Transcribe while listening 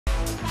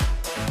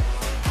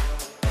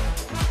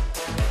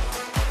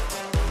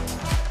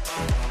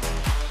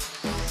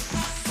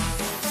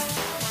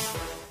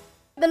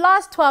The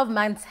last 12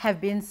 months have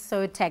been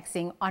so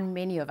taxing on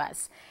many of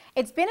us.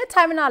 It's been a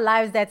time in our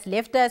lives that's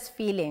left us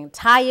feeling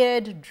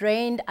tired,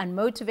 drained,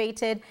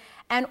 unmotivated,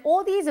 and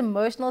all these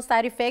emotional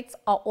side effects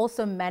are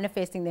also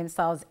manifesting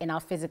themselves in our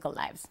physical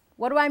lives.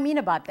 What do I mean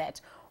about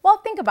that? Well,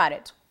 think about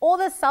it. All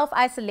the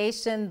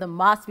self-isolation, the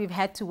masks we've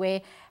had to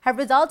wear have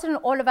resulted in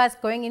all of us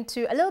going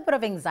into a little bit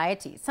of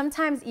anxiety,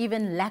 sometimes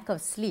even lack of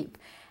sleep.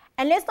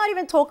 And let's not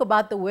even talk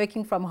about the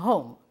working from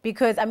home,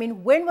 because I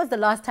mean, when was the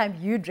last time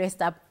you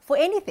dressed up for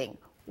anything?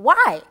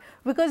 Why?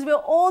 Because we're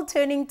all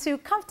turning to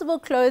comfortable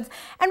clothes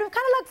and we've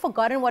kind of like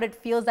forgotten what it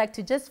feels like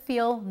to just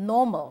feel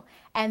normal.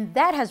 And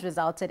that has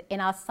resulted in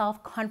our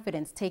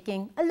self-confidence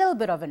taking a little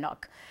bit of a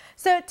knock.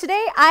 So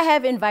today I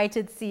have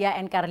invited Siya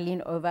and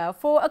Karlien over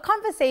for a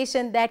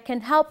conversation that can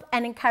help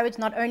and encourage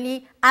not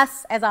only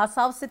us as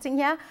ourselves sitting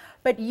here,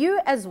 but you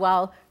as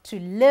well to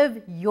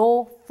live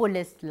your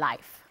fullest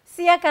life.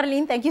 Siya,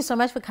 Karlien, thank you so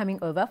much for coming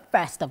over,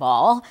 first of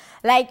all.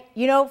 Like,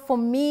 you know, for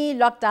me,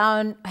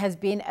 lockdown has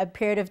been a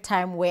period of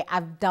time where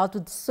I've dealt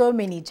with so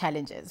many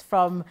challenges.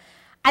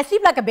 I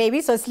sleep like a baby,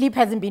 so sleep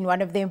hasn't been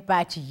one of them,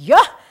 but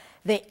yeah,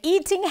 the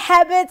eating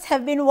habits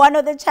have been one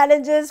of the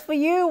challenges for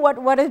you.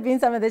 What has been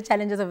some of the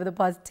challenges over the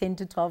past 10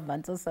 to 12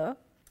 months or so?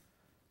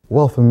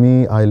 Well, for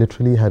me, I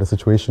literally had a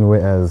situation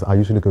whereas I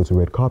usually go to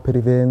red carpet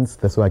events.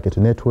 That's where I get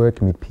to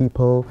network, meet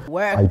people.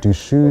 Work. I do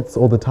shoots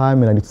all the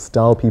time and I need to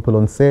style people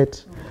on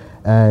set.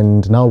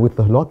 And now with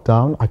the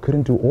lockdown, I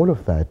couldn't do all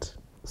of that.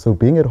 So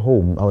being at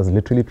home, I was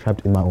literally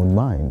trapped in my own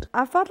mind.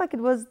 I felt like it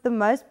was the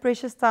most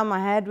precious time I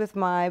had with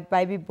my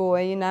baby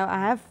boy. You know, I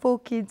have 4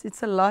 kids.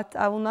 It's a lot.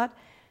 I will not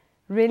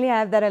really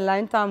have that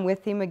alone time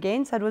with him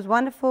again. So it was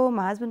wonderful.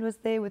 My husband was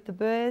there with the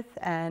birth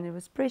and it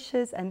was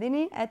precious. And then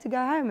he had to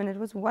go home and it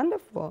was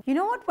wonderful. You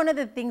know what? One of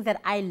the things that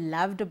I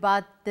loved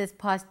about this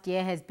past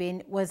year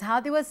was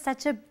how there was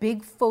such a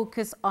big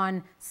focus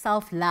on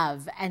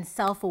self-love and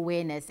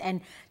self-awareness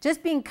and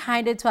just being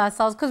kinder to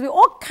ourselves, because we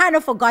all kind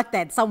of forgot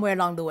that somewhere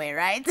along the way,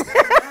 right?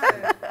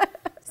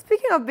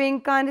 Speaking of being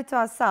kinder to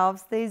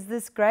ourselves, there's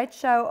this great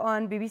show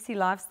on BBC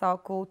Lifestyle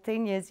called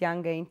 10 Years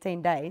Younger in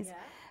 10 Days. Yeah.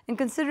 And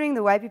considering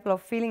the way people are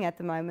feeling at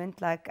the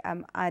moment, like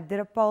I did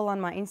a poll on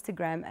my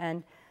Instagram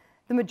and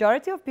the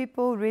majority of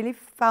people really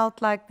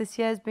felt like this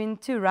year has been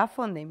too rough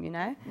on them, you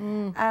know.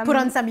 Put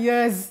on some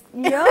years.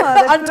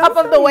 Yeah. On top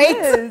of the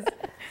weight.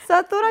 So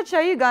I thought I'd show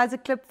you guys a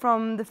clip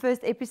from the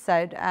first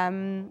episode.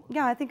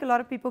 Yeah, I think a lot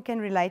of people can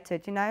relate to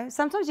it, you know.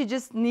 Sometimes you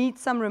just need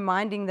some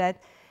reminding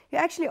that you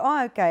actually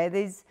are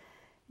okay.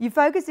 You're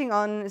focusing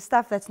on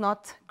stuff that's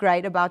not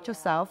great about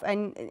yourself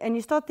and you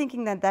start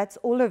thinking that that's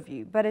all of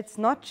you, but it's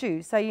not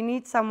true. So you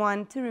need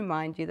someone to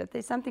remind you that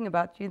there's something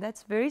about you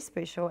that's very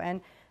special and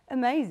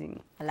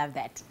amazing. I love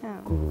that. Yeah.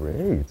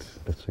 Great.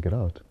 Let's check it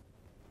out.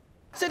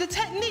 So the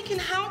technique in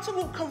how to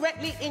walk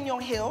correctly in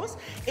your heels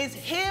is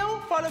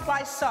heel followed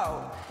by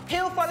sole.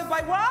 Heel followed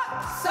by what?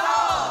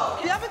 Sole.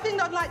 The other thing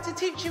that I'd like to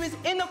teach you is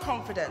inner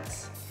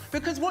confidence.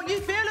 Because what you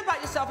feel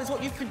about yourself is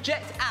what you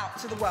project out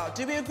to the world.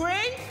 Do we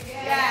agree?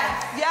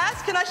 Yes.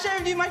 Yes? Can I share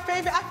with you my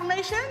favorite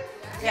affirmation?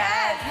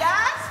 Yes.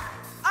 Yes?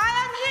 I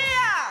am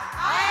here.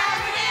 I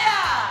am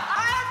here.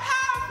 I am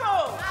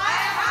powerful. I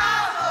am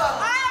powerful.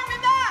 I am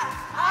enough.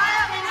 I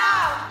am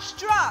enough.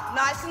 Strut,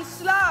 nice and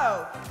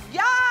slow.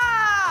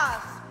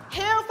 Yes.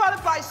 Heel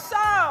followed by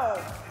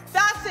sole.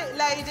 That's it,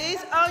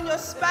 ladies. Own your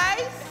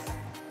space.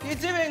 You're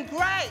doing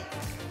great.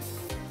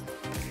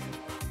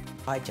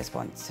 I just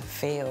want to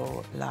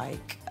feel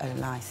like a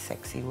nice,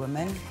 sexy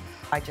woman.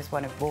 I just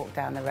want to walk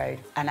down the road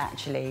and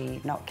actually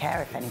not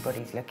care if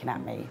anybody's looking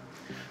at me.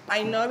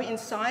 I know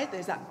inside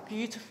there's that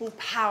beautiful,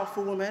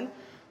 powerful woman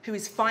who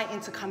is fighting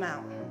to come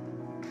out.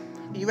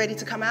 Are you ready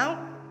to come out?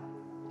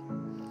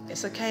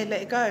 It's okay,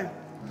 let it go.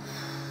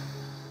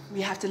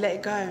 We have to let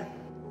it go.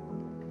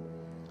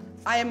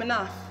 I am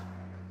enough.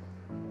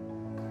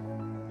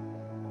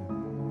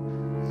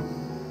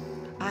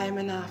 I am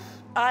enough.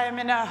 I am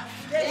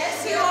enough.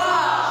 Yes, you are.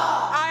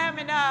 I am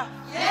enough.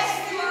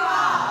 Yes, you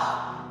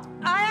are.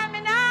 I am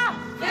enough.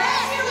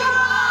 Yes, you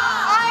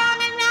are. I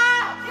am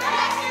enough.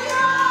 Yes, you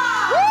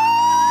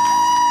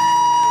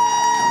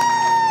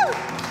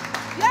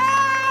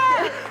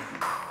are. Yeah!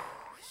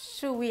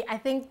 Shui, I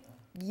think,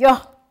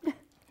 yeah.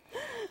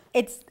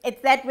 It's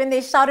that when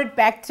they shouted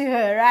back to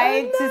her,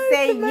 right? Know, to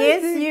say,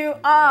 yes, you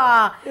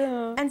are.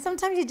 Yeah. And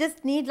sometimes you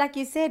just need, like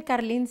you said,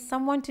 Karlien,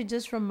 someone to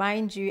just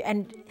remind you.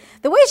 And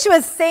the way she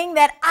was saying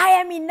that, I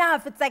am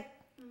enough, it's like,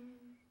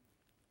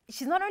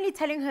 she's not only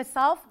telling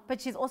herself,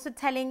 but she's also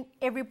telling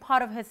every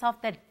part of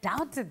herself that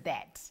doubted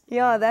that.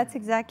 Yeah, that's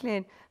exactly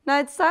it. No,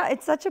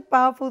 it's such a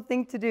powerful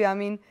thing to do. I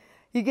mean,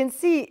 you can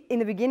see in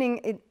the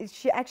beginning,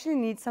 she actually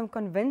needs some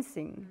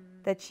convincing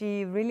that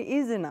she really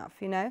is enough,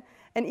 you know.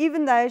 And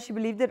even though she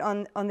believed it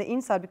on the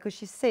inside, because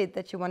she said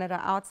that she wanted her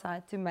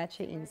outside to match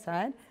her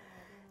inside,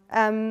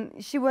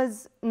 she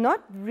was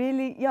not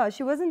really,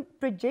 she wasn't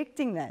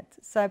projecting that.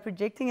 So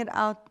projecting it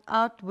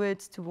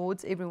outwards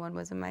towards everyone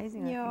was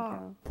amazing. I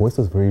think, Voice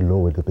was very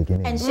low at the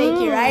beginning. And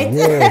shaky, right?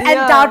 Yes.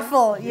 And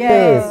doubtful.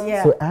 Yes.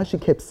 Yeah. So as she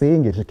kept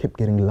saying it, she kept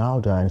getting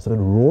louder and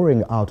started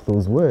roaring out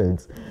those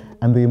words.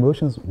 And the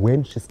emotions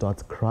when she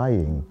starts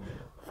crying,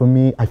 for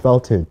me, I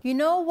felt it. You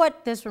know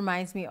what this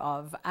reminds me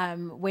of?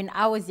 When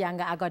I was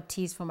younger, I got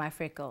teased for my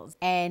freckles.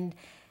 And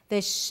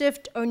the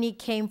shift only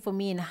came for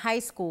me in high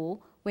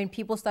school when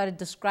people started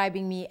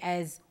describing me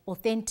as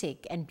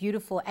authentic and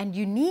beautiful and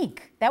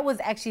unique. That was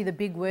actually the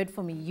big word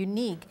for me,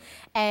 unique.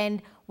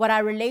 And what I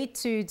relate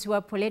to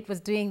what Paulette was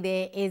doing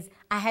there is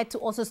I had to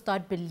also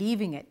start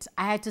believing it.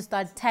 I had to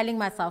start telling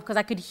myself, because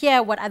I could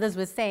hear what others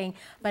were saying,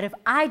 but if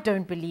I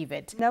don't believe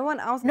it, no one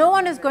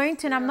is going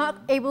to, and I'm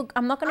not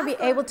going to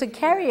be able to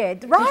carry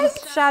it, right? You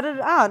just shouted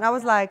it out. And I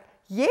was like,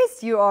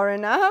 yes, you are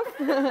enough.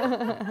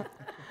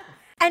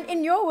 And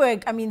in your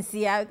work, I mean,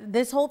 Siya,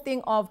 this whole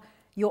thing of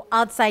your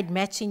outside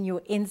matching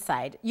your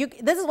inside.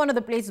 This is one of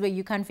the places where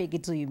you can't fake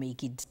it till you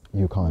make it.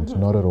 You can't,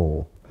 not at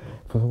all.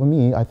 For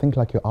me, I think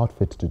like your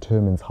outfit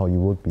determines how you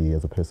would be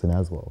as a person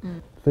as well.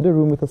 Fill a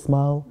room with a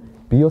smile,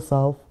 be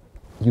yourself,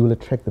 you will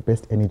attract the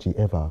best energy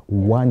ever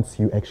once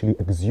you actually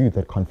exude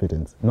that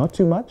confidence. Not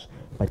too much,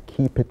 but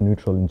keep it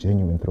neutral and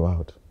genuine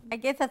throughout. I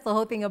guess that's the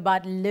whole thing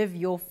about live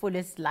your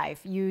fullest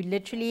life. You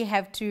literally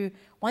have to,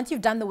 once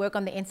you've done the work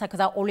on the inside, because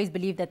I always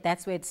believe that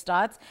that's where it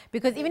starts,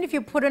 because even if you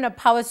put on a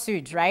power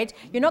suit, right,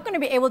 you're not going to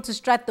be able to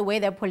strut the way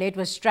that Paulette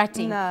was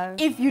strutting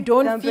if you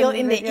don't feel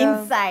in the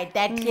inside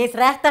that is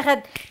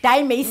regtig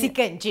die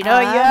meisiekind, you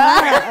know,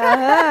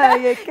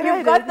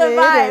 you've got the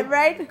vibe,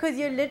 right? Because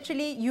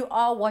you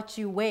are what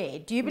you wear.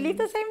 Do you believe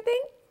the same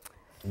thing?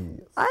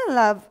 Yes.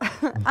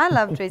 I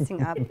love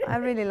dressing up. I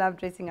really love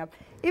dressing up.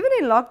 Even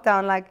in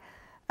lockdown, like,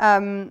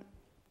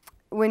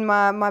 when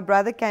my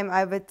brother came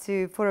over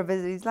for a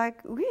visit, he's like,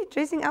 "What are you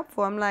dressing up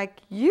for?" I'm like,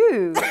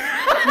 you're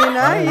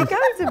coming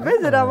to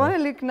visit, I want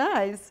to look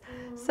nice.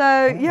 So,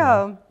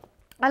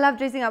 I love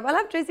dressing up. I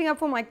love dressing up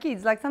for my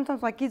kids. Like,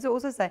 sometimes my kids will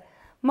also say,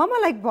 "Mama,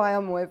 like,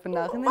 baie mooi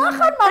vandag." And then I'm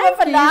like,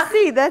 "Thank you." You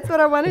see, that's what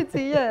I wanted to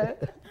hear.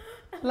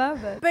 Love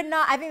that. But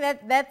no, I think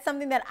that's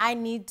something that I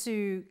need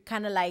to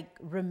kind of like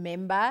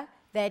remember,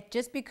 that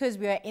just because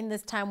we are in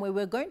this time where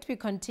we're going to be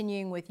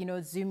continuing with,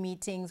 Zoom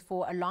meetings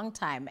for a long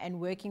time and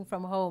working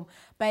from home,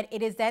 but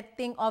it is that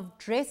thing of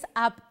dress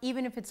up,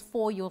 even if it's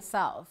for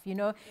yourself,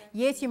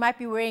 Yes, you might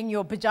be wearing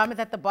your pajamas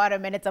at the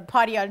bottom and it's a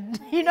party on,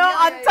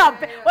 on top.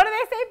 What do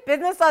they say?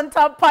 Business on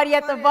top, party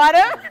at the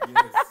bottom.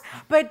 Yes.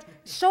 But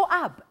show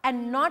up,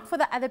 and not for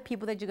the other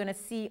people that you're going to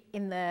see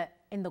in the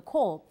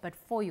call, but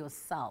for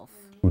yourself.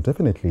 Well,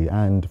 definitely,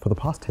 and for the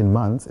past 10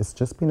 months, it's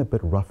just been a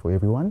bit rough for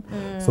everyone.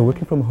 So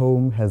working from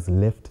home has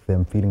left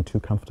them feeling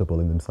too comfortable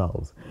in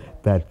themselves,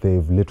 that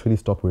they've literally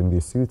stopped wearing their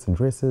suits and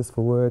dresses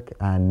for work,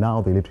 and now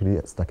they're literally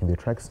stuck in their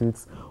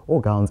tracksuits or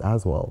gowns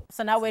as well.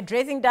 So now we're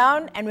dressing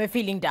down and we're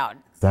feeling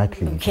down.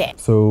 Exactly. Okay.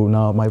 So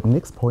now my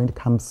next point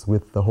comes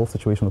with the whole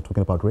situation of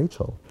talking about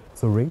Rachel.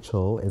 So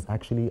Rachel is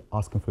actually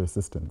asking for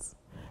assistance.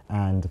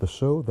 And the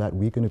show that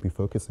we're going to be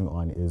focusing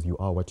on is You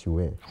Are What You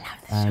Wear.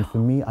 And for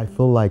me, I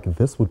feel like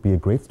this would be a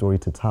great story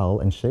to tell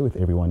and share with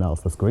everyone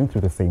else that's going through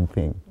the same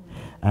thing.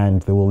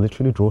 And they will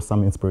literally draw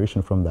some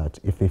inspiration from that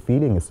if they're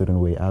feeling a certain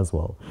way as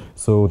well.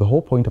 So the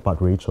whole point about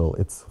Rachel,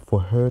 it's for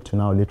her to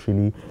now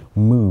literally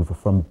move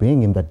from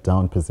being in that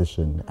down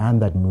position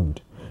and that mood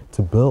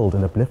to build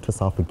and uplift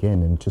herself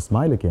again and to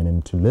smile again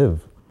and to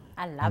live.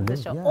 I love the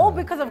show. All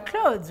because of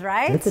clothes,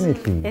 right?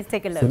 Definitely. Let's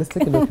take a look. So let's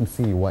take a look and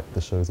see what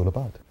the show is all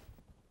about.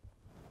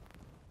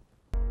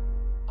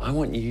 I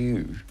want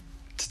you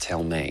to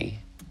tell me,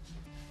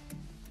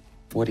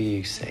 what do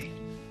you see?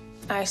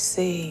 I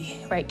see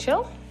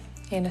Rachel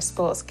in a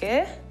sports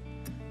gear,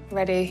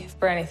 ready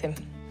for anything.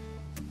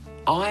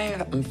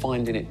 I am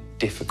finding it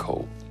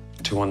difficult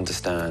to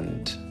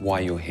understand why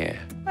you're here.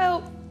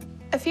 Well,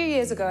 a few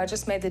years ago, I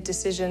just made the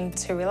decision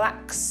to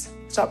relax,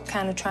 stop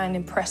kind of trying to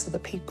impress other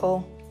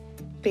people,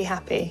 be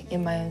happy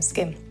in my own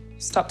skin.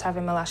 Stopped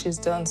having my lashes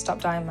done,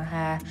 stopped dyeing my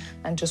hair,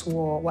 and just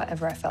wore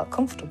whatever I felt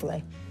comfortable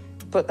in.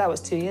 But that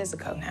was 2 years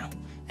ago now.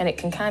 And it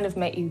can kind of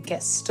make you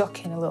get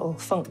stuck in a little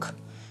funk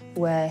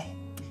where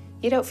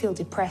you don't feel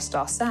depressed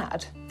or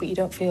sad, but you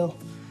don't feel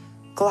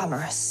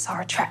glamorous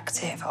or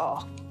attractive or...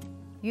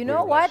 You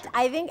know what?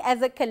 I think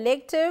as a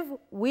collective,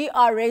 we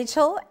are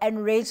Rachel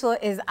and Rachel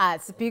is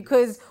us,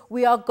 because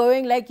we are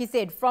going, like you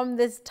said, from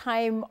this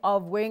time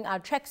of wearing our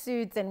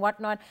tracksuits and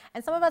whatnot.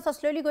 And some of us are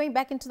slowly going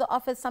back into the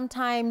office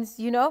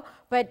sometimes,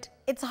 but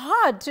it's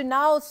hard to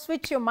now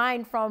switch your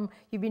mind from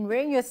you've been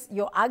wearing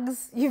your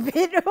Uggs, you've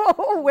been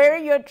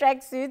wearing your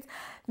tracksuits,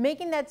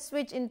 making that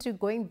switch into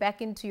going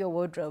back into your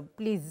wardrobe.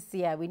 Please,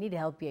 Siya, we need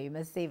help here. You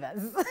must save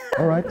us.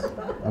 All right,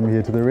 I'm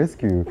here to the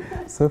rescue.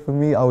 So for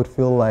me, I would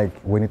feel like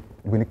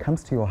when it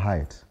comes to your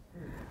height,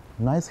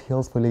 nice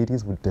heels for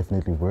ladies would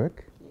definitely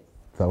work.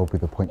 That would be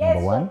the point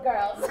number one.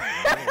 Girls.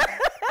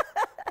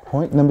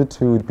 Point number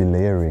two would be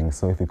layering.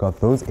 So if you've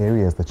got those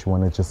areas that you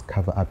want to just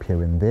cover up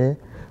here and there,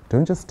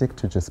 don't just stick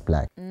to just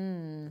black.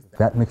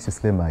 That makes you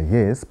slimmer,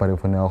 yes, but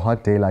if on a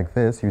hot day like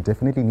this, you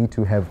definitely need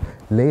to have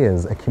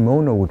layers. A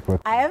kimono would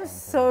work. I am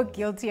so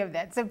guilty of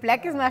that. So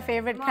black is my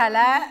favorite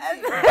color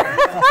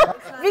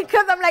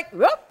because I'm like,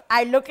 whoop,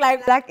 I look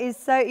like... Black is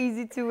so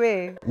easy to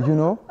wear. You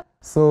know?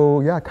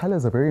 So yeah,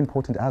 colors are very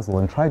important as well,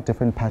 and try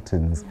different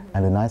patterns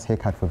and a nice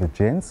haircut for the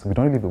gents. We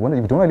don't want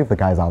to leave the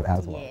guys out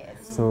as well. Yes.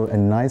 So a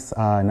nice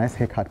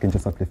haircut can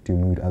just uplift your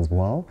mood as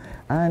well.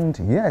 And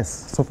yes,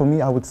 so for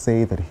me, I would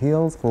say that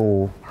heels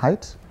for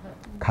height,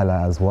 color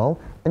as well.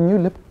 A new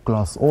lip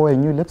gloss or a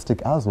new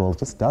lipstick as well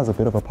just does a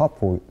bit of a pop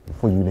for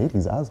you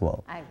ladies as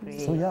well. I agree.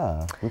 So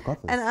yeah, we've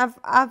got this. And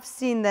I've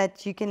seen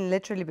that you can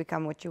literally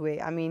become what you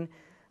wear. I mean,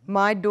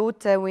 my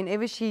daughter,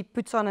 whenever she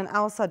puts on an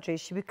Elsa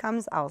dress, she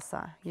becomes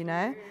Elsa, you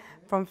know,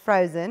 from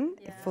Frozen,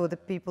 for the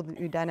people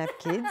who don't have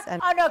kids.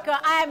 And oh no, girl,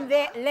 I'm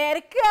there. Let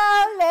it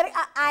go, let it.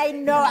 I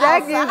know.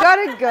 exactly, you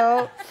gotta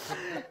go.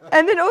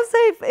 And then also,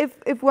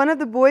 if one of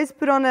the boys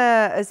put on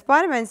a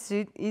Spider-Man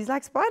suit, he's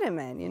like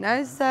Spider-Man, you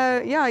know.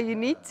 So yeah, you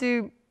need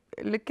to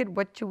look at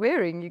what you're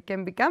wearing. You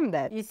can become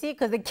that. You see,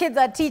 because the kids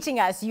are teaching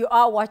us, you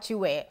are what you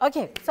wear.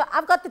 Okay, so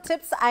I've got the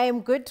tips. I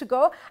am good to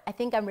go. I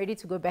think I'm ready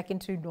to go back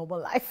into normal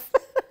life.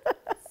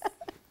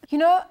 You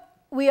know,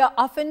 we are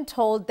often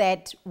told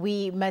that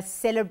we must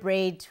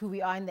celebrate who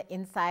we are on the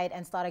inside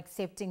and start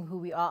accepting who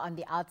we are on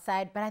the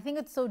outside. But I think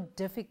it's so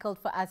difficult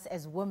for us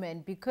as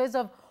women because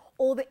of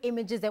all the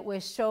images that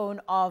we're shown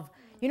of,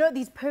 you know,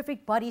 these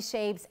perfect body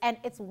shapes. And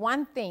it's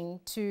one thing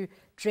to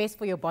dress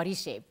for your body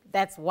shape.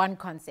 That's one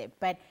concept.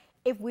 But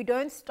if we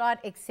don't start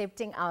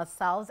accepting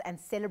ourselves and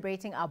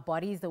celebrating our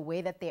bodies the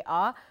way that they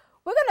are,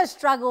 we're going to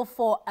struggle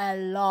for a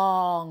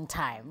long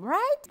time,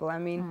 right? I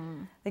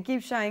mean, they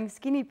keep showing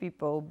skinny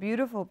people,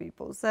 beautiful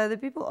people. So the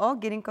people are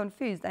getting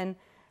confused. And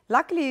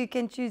luckily you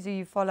can choose who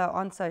you follow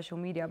on social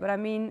media. But I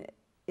mean,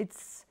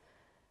 it's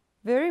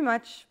very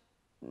much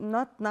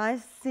not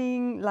nice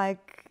seeing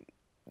like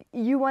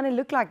you want to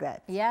look like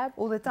that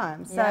all the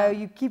time. So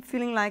you keep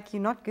feeling like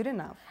you're not good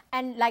enough.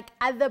 And like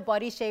other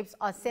body shapes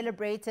are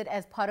celebrated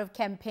as part of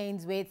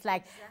campaigns where it's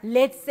like,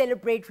 let's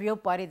celebrate real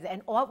bodies.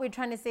 And what we're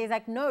trying to say is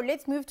like, no,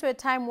 let's move to a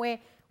time where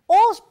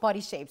all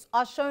body shapes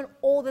are shown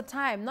all the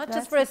time, not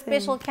just for a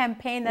special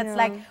campaign that's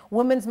like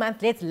Women's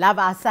Month, let's love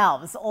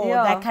ourselves or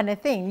that kind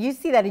of thing. You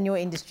see that in your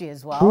industry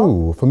as well.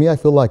 True. For me, I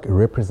feel like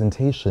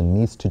representation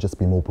needs to just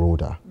be more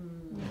broader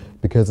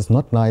because it's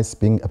not nice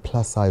being a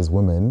plus-size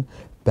woman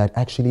that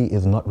actually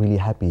is not really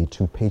happy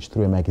to page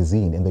through a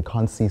magazine and they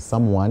can't see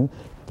someone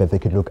that they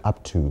could look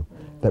up to,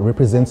 that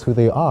represents who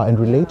they are and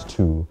relate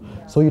to.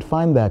 So you'd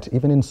find that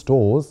even in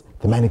stores,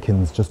 the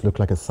mannequins just look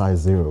like a size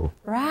 0.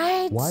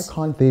 Right. Why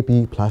can't there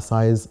be plus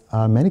size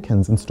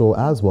mannequins in store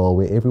as well,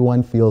 where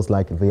everyone feels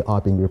like they are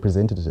being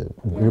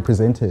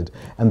represented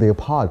and they're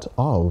part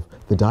of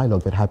the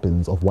dialogue that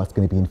happens of what's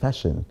going to be in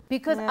fashion?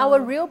 Because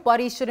our real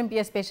body shouldn't be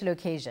a special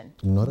occasion.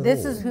 Not at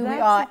This all. is who we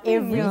are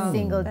every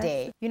single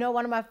day. You know,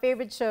 one of my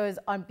favorite shows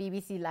on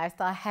BBC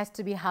Lifestyle has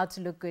to be How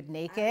to Look Good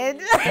Naked.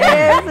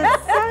 Yes,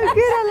 it's so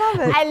good, I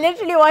love it. I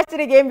literally watched it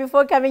again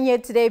before coming here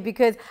today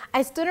because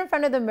I stood in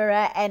front of the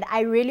mirror and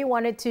I really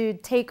wanted to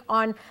take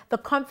on the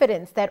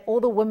confidence that all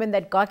the women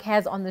that Gok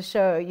has on the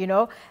show, you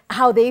know,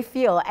 how they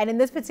feel. And in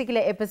this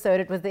particular episode,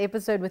 it was the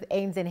episode with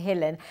Ames and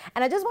Helen.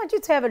 And I just want you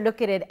to have a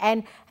look at it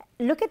and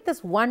look at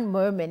this one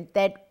moment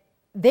that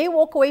they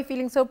walk away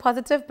feeling so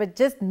positive, but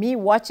just me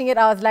watching it,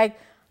 I was like,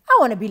 I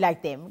want to be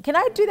like them. Can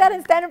I do that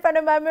and stand in front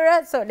of my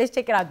mirror? So let's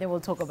check it out, then we'll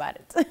talk about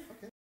it.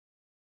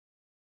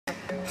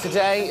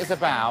 Today is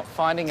about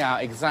finding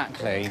out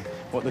exactly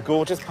what the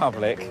gorgeous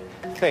public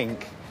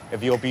think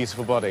of your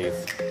beautiful bodies.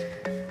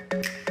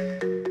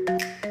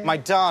 My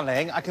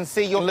darling, I can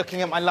see you're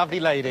looking at my lovely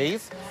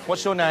ladies.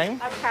 What's your name?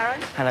 I'm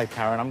Karen. Hello,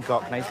 Karen. I'm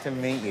Gok. Nice to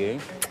meet you.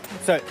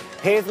 So,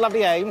 here's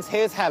lovely Ames,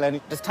 here's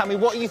Helen. Just tell me,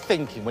 what are you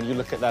thinking when you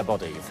look at their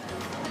bodies?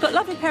 Got a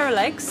lovely pair of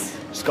legs.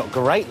 She's got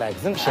great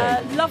legs, hasn't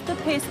she? Love the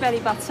pierced belly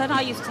button.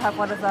 I used to have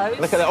one of those.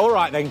 Look at that. All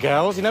right then,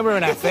 girls. You know we're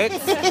in Essex.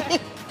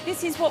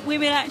 This is what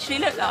women actually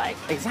look like.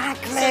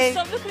 Exactly. So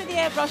stop looking at the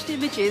airbrushed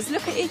images.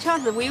 Look at each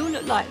other. We all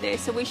look like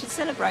this, so we should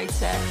celebrate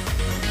it.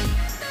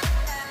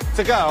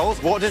 So,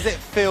 girls, what does it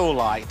feel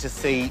like to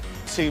see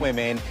two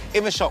women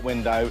in the shop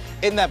window,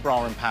 in their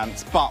bra and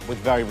pants, but with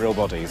very real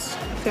bodies?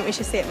 I think we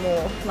should see it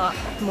more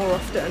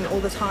often, all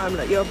the time.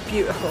 Like, you're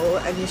beautiful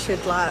and you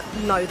should, like,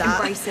 know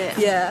that. Embrace it.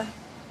 Yeah.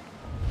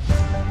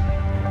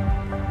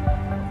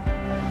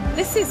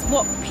 This is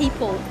what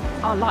people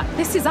are like.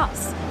 This is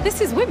us. This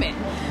is women.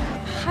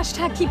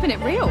 Hashtag keeping it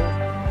real.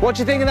 What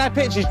do you think of that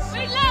picture?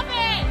 We love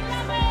it!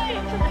 Love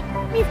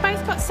it! You've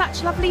both got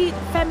such lovely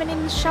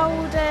feminine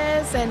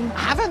shoulders and...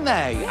 Haven't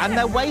they? Yeah. And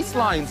their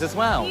waistlines as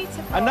well.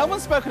 Beautiful. And no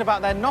one's spoken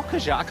about their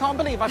knockers yet. I can't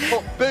believe I've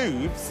put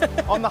boobs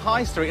on the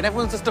high street and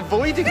everyone's just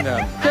avoiding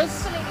them.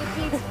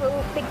 Absolutely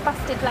beautiful, big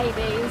busted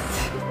ladies.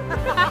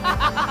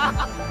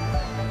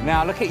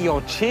 Now look at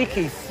your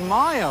cheeky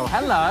smile.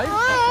 Hello.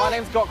 My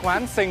name's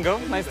Gokwan, single.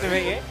 Nice to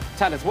meet you.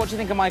 Tell us, what do you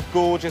think of my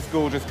gorgeous,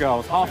 gorgeous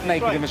girls, half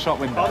naked in the shop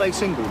window? Are they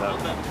single,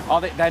 though? Are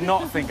they? They're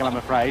not single, I'm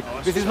afraid.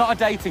 This is not a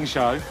dating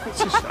show.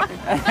 It's a show.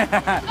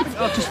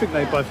 I just think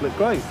they both look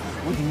great.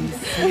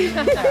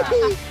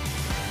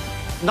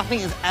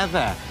 Nothing is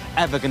ever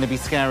going to be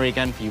scary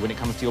again for you when it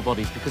comes to your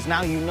bodies, because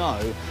now you know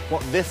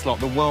what this lot,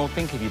 the world,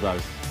 think of you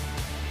both.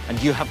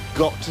 And you have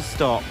got to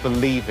start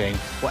believing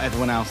what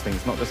everyone else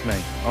thinks, not just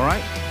me, all right?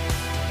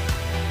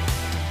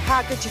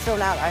 How good do you feel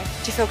now, though?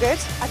 Do you feel good?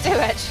 I do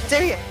actually.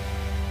 Do you?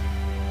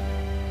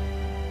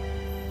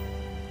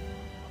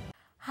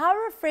 How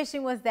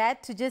refreshing was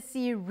that to just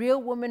see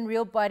real women,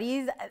 real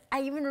bodies?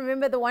 I even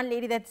remember the one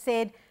lady that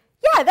said,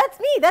 yeah, that's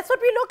me. That's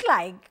what we look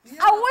like. Yeah.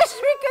 I wish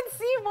we could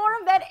see more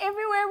of that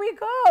everywhere we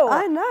go.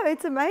 I know,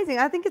 it's amazing.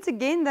 I think it's,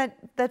 again,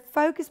 that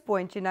focus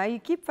point, you know. You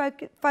keep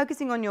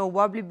focusing on your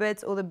wobbly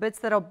bits or the bits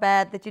that are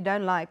bad that you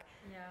don't like.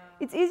 Yeah.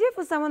 It's easier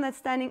for someone that's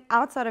standing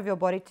outside of your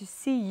body to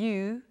see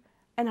you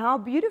and how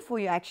beautiful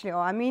you actually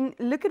are. I mean,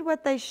 look at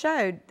what they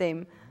showed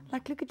them.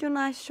 Like, look at your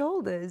nice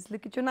shoulders,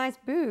 look at your nice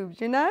boobs,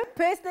 you know?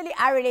 Personally,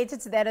 I related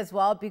to that as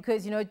well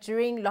because, you know,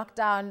 during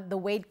lockdown, the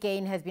weight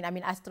gain has been, I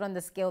mean, I stood on the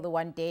scale the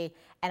one day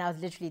and I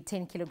was literally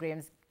 10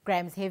 kilograms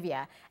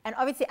heavier. And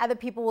obviously other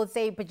people will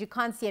say, but you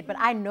can't see it, but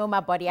I know my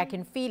body, I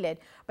can feel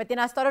it. But then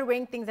I started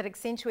wearing things that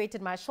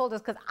accentuated my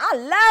shoulders because I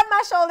love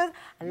my shoulders,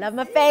 I love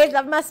my face,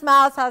 love my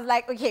smile. So I was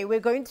like, okay, we're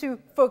going to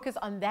focus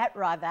on that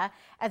rather,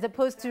 as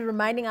opposed to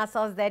reminding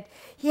ourselves that,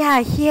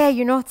 yeah, here,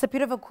 you know, it's a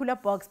bit of a cooler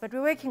box, but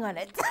we're working on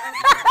it.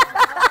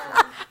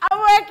 I'm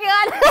working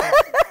on it.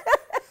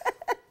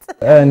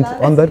 And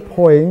on that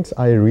point,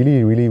 I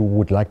really, really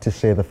would like to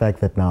share the fact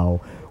that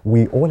now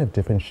we all have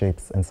different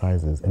shapes and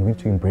sizes and we need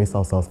to embrace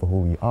ourselves for who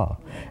we are.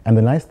 And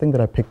the nice thing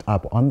that I picked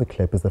up on the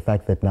clip is the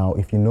fact that now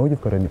if you know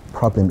you've got a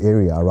problem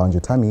area around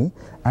your tummy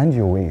and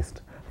your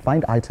waist,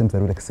 find items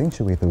that will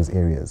accentuate those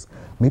areas.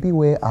 Maybe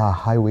wear a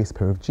high-waist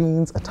pair of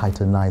jeans, a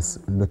tighter,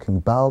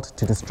 nice-looking belt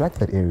to distract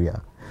that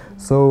area.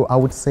 So I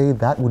would say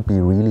that would be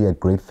really a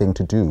great thing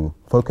to do,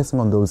 focusing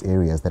on those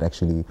areas that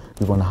actually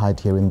we want to hide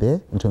here and there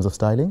in terms of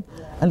styling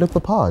and look the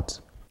part.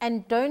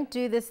 And don't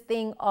do this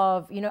thing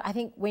of, you know, I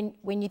think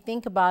when you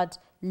think about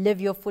live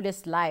your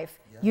fullest life,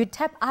 you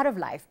tap out of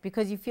life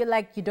because you feel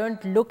like you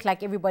don't look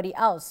like everybody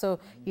else. So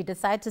you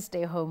decide to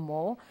stay home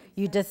more.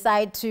 You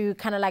decide to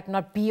kind of like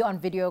not be on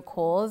video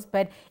calls.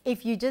 But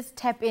if you just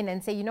tap in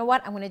and say, you know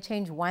what, I'm going to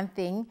change one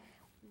thing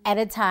at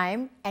a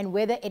time, and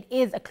whether it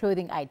is a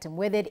clothing item,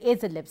 whether it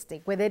is a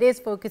lipstick, whether it is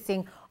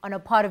focusing on a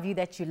part of you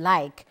that you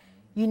like,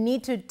 you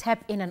need to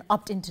tap in and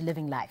opt into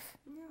living life.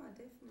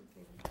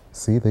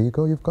 See, there you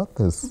go, you've got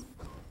this.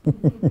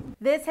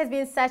 This has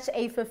been such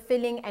a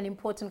fulfilling and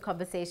important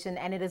conversation,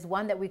 and it is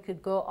one that we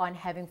could go on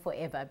having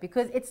forever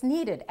because it's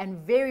needed and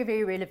very,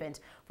 very relevant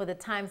for the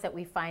times that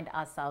we find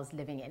ourselves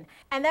living in.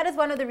 And that is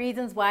one of the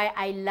reasons why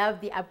I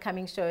love the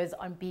upcoming shows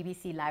on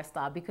BBC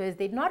Lifestyle, because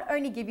they not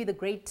only give you the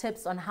great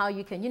tips on how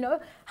you can, you know,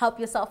 help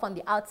yourself on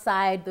the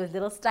outside, those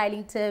little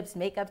styling tips,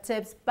 makeup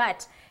tips,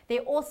 but they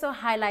also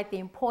highlight the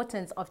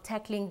importance of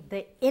tackling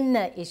the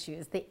inner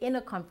issues, the inner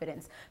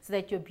confidence, so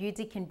that your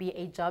beauty can be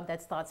a job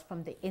that starts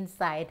from the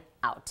inside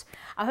out.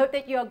 I hope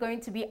that you are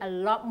going to be a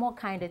lot more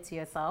kinder to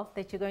yourself,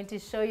 that you're going to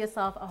show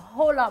yourself a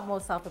whole lot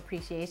more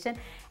self-appreciation.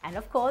 And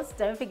of course,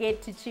 don't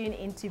forget to tune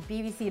into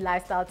BBC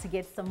Lifestyle to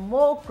get some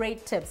more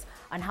great tips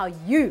on how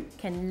you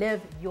can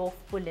live your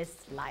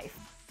fullest life.